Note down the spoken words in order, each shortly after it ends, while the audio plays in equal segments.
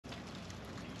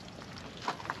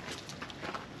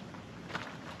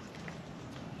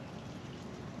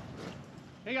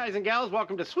Hey guys and gals,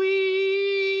 welcome to Sweet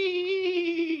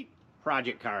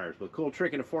Project Cars with cool,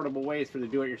 trick, and affordable ways for the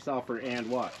do-it-yourselfer and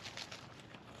what?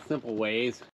 Simple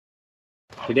ways.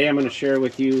 Today I'm going to share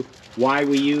with you why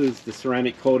we use the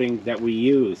ceramic coating that we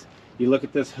use. You look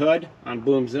at this hood on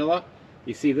Boomzilla,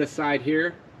 you see this side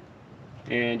here,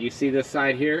 and you see this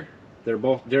side here. They're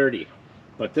both dirty,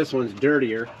 but this one's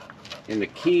dirtier. And the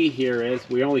key here is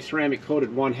we only ceramic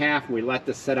coated one half and we let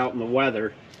this set out in the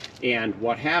weather. And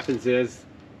what happens is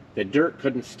the dirt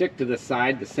couldn't stick to this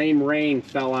side. The same rain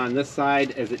fell on this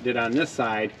side as it did on this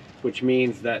side, which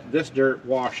means that this dirt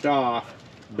washed off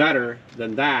better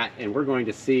than that, and we're going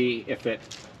to see if it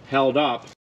held up.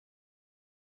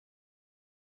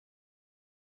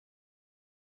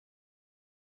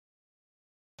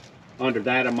 Under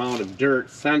that amount of dirt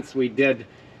since we did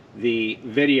the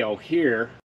video here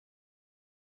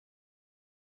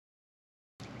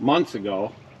months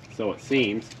ago, so it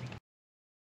seems.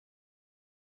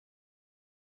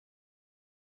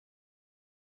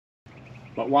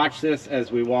 But watch this as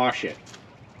we wash it.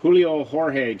 Julio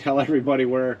Jorge, tell everybody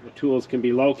where the tools can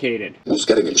be located.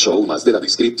 Buscar en el show más de la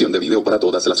descripción de video para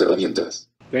todas las herramientas.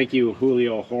 Thank you,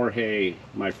 Julio Jorge,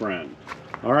 my friend.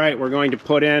 All right, we're going to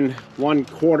put in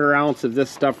 1/4 ounce of this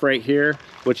stuff right here,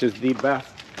 which is the best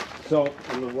soap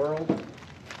in the world.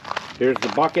 Here's the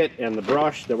bucket and the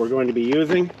brush that we're going to be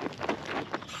using.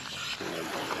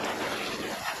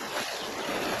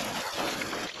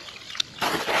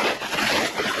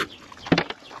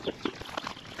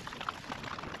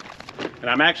 And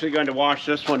I'm actually going to wash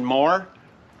this one more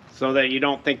so that you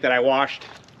don't think that I washed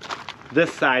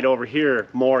this side over here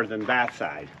more than that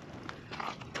side.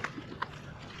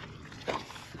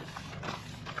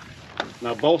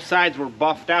 Now both sides were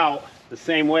buffed out the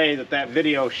same way that that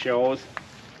video shows.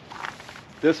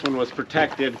 This one was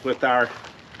protected with our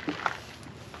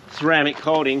ceramic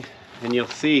coating, and you'll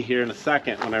see here in a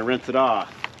second when I rinse it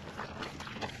off.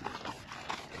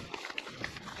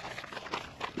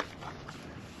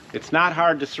 It's not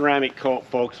hard to ceramic coat,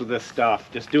 folks, with this stuff.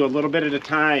 Just do a little bit at a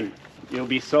time. You'll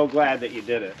be so glad that you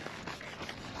did it.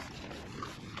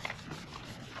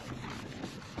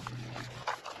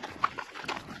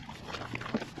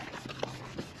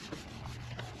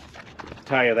 I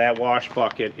tell you, that wash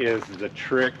bucket is the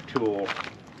trick tool.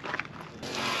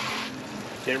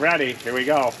 Get ready, here we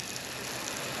go.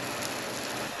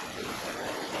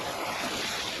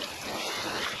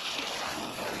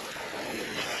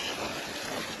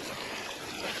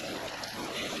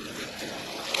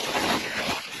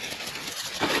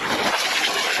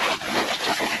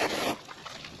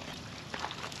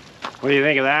 What do you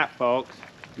think of that, folks?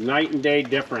 Night and day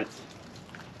difference.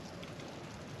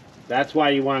 That's why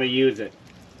you want to use it.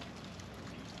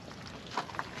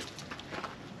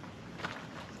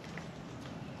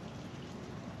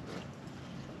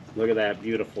 Look at that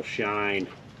beautiful shine.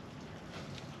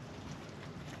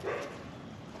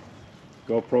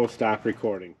 GoPro, stop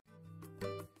recording.